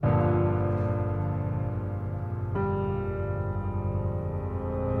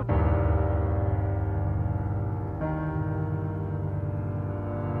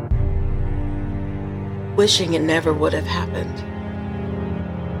wishing it never would have happened.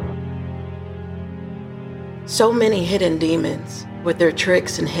 So many hidden demons with their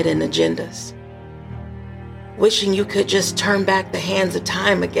tricks and hidden agendas. Wishing you could just turn back the hands of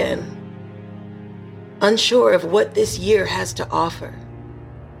time again. Unsure of what this year has to offer.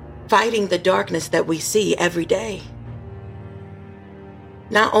 Fighting the darkness that we see every day.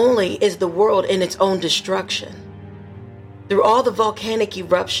 Not only is the world in its own destruction, through all the volcanic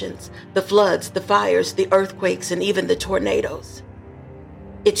eruptions, the floods, the fires, the earthquakes, and even the tornadoes,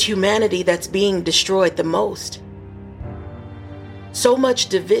 it's humanity that's being destroyed the most. So much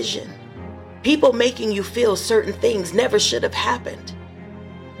division, people making you feel certain things never should have happened.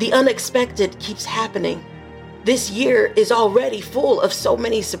 The unexpected keeps happening. This year is already full of so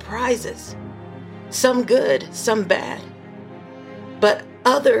many surprises. Some good, some bad. But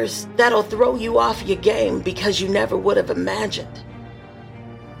others that'll throw you off your game because you never would have imagined.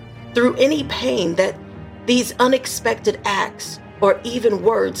 Through any pain that these unexpected acts or even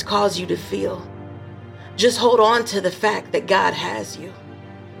words cause you to feel, just hold on to the fact that God has you.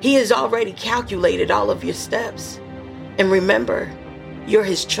 He has already calculated all of your steps. And remember, you're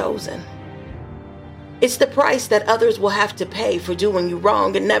His chosen. It's the price that others will have to pay for doing you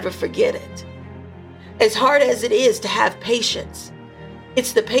wrong, and never forget it. As hard as it is to have patience,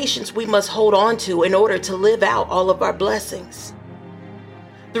 it's the patience we must hold on to in order to live out all of our blessings.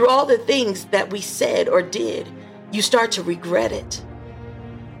 Through all the things that we said or did, you start to regret it.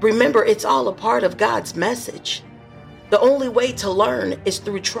 Remember, it's all a part of God's message. The only way to learn is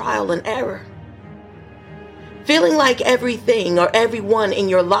through trial and error. Feeling like everything or everyone in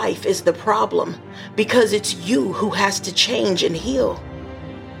your life is the problem because it's you who has to change and heal.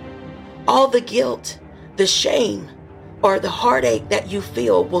 All the guilt, the shame, or the heartache that you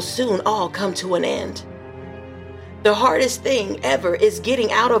feel will soon all come to an end. The hardest thing ever is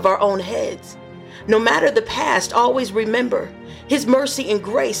getting out of our own heads. No matter the past, always remember His mercy and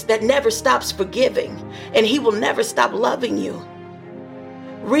grace that never stops forgiving, and He will never stop loving you.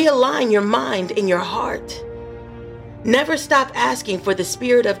 Realign your mind and your heart. Never stop asking for the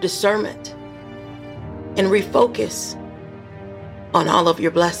spirit of discernment, and refocus on all of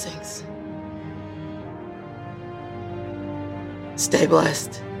your blessings. Stay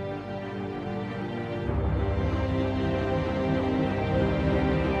blessed.